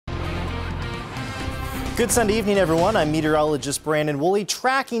Good Sunday evening, everyone. I'm meteorologist Brandon Woolley,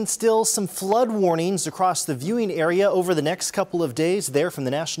 tracking still some flood warnings across the viewing area over the next couple of days there from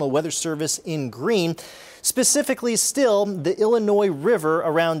the National Weather Service in green. Specifically still the Illinois River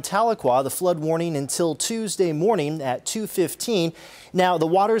around Tahlequah, the flood warning until Tuesday morning at 2:15. Now the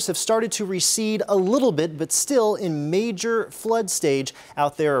waters have started to recede a little bit, but still in major flood stage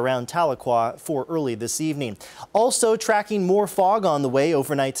out there around Tahlequah for early this evening. Also tracking more fog on the way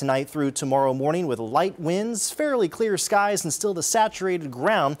overnight tonight through tomorrow morning with light winds, fairly clear skies, and still the saturated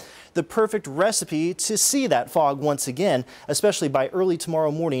ground. The perfect recipe to see that fog once again, especially by early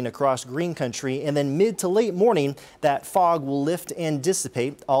tomorrow morning across green country, and then mid to late morning that fog will lift and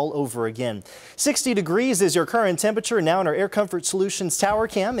dissipate all over again. 60 degrees is your current temperature now in our Air Comfort Solutions Tower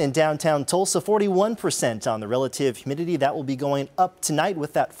Cam in downtown Tulsa. 41% on the relative humidity. That will be going up tonight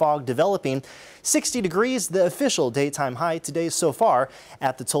with that fog developing. 60 degrees, the official daytime high today so far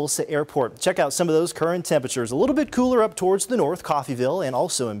at the Tulsa Airport. Check out some of those current temperatures. A little bit cooler up towards the north, Coffeyville, and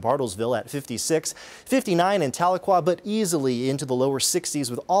also in Bartlesville at 56, 59 in Tahlequah, but easily into the lower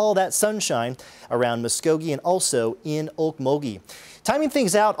 60s with all that sunshine around Muskogee and also in Okmulgee. Timing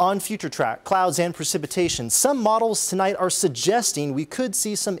things out on FutureTrack, clouds and precipitation. Some models tonight are suggesting we could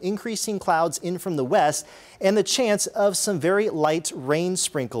see some increasing clouds in from the west and the chance of some very light rain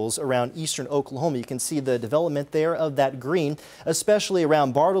sprinkles around eastern Oklahoma. You can see the development there of that green, especially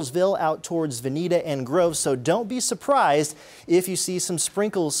around Bartlesville out towards Veneta and Grove. So don't be surprised if you see some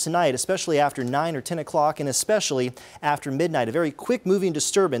sprinkles tonight, especially after 9 or 10 o'clock and especially after midnight. A very quick moving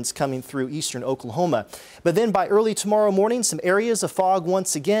disturbance coming through eastern Oklahoma. But then by early tomorrow morning, some areas of fog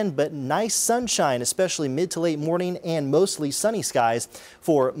once again, but nice sunshine, especially mid to late morning and mostly sunny skies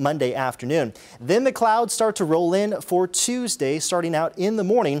for Monday afternoon. Then the clouds start to roll in for Tuesday, starting out in the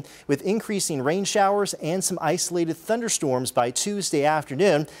morning with increasing rain showers and some isolated thunderstorms by Tuesday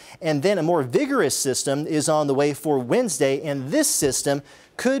afternoon. And then a more vigorous system is on the way for Wednesday, and this system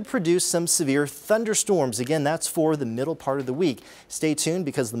could produce some severe thunderstorms. Again, that's for the middle part of the week. Stay tuned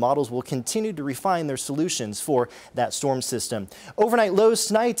because the models will continue to refine their solutions for that storm system. Overnight lows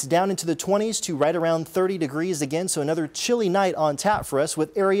tonight down into the 20s to right around 30 degrees again. So another chilly night on tap for us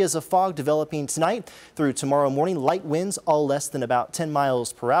with areas of fog developing tonight through tomorrow morning. Light winds all less than about 10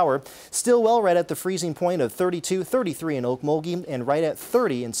 miles per hour. Still well right at the freezing point of 32, 33 in Okmulgee and right at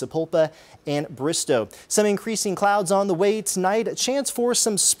 30 in Sapulpa and Bristow. Some increasing clouds on the way tonight. A chance for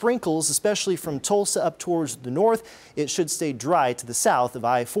some sprinkles, especially from Tulsa up towards the north. It should stay dry to the south of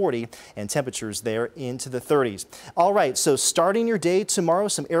I-40 and temperatures there into the 30s. All right, so starting your day tomorrow,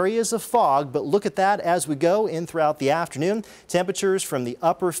 some areas of fog, but look at that as we go in throughout the afternoon. Temperatures from the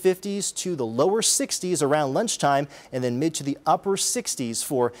upper 50s to the lower 60s around lunchtime and then mid to the upper 60s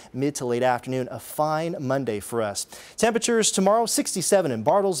for mid to late afternoon. A fine Monday for us. Temperatures tomorrow, 67 in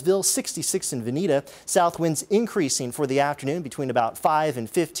Bartlesville, 66 in Veneta. South winds increasing for the afternoon between about 5 and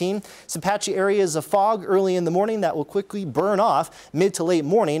 15. Some patchy areas of fog early in the morning that will quickly burn off mid to late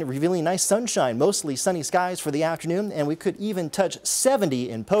morning, revealing nice sunshine, mostly sunny skies for the afternoon, and we could even touch 70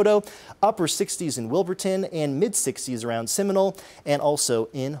 in Poto, upper 60s in Wilburton, and mid 60s around Seminole and also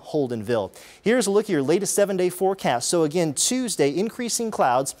in Holdenville. Here's a look at your latest 7-day forecast. So again, Tuesday, increasing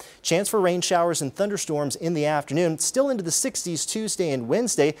clouds, chance for rain showers and thunderstorms in the afternoon, still into the 60s Tuesday and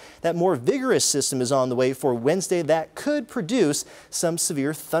Wednesday. That more vigorous system is on the way for Wednesday that could produce some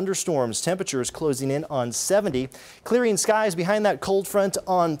severe thunderstorms. Temperatures closing in on 70. Clearing skies behind that cold front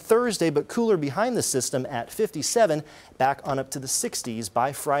on Thursday, but cooler behind the system at 57. Back on up to the 60s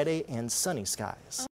by Friday and sunny skies.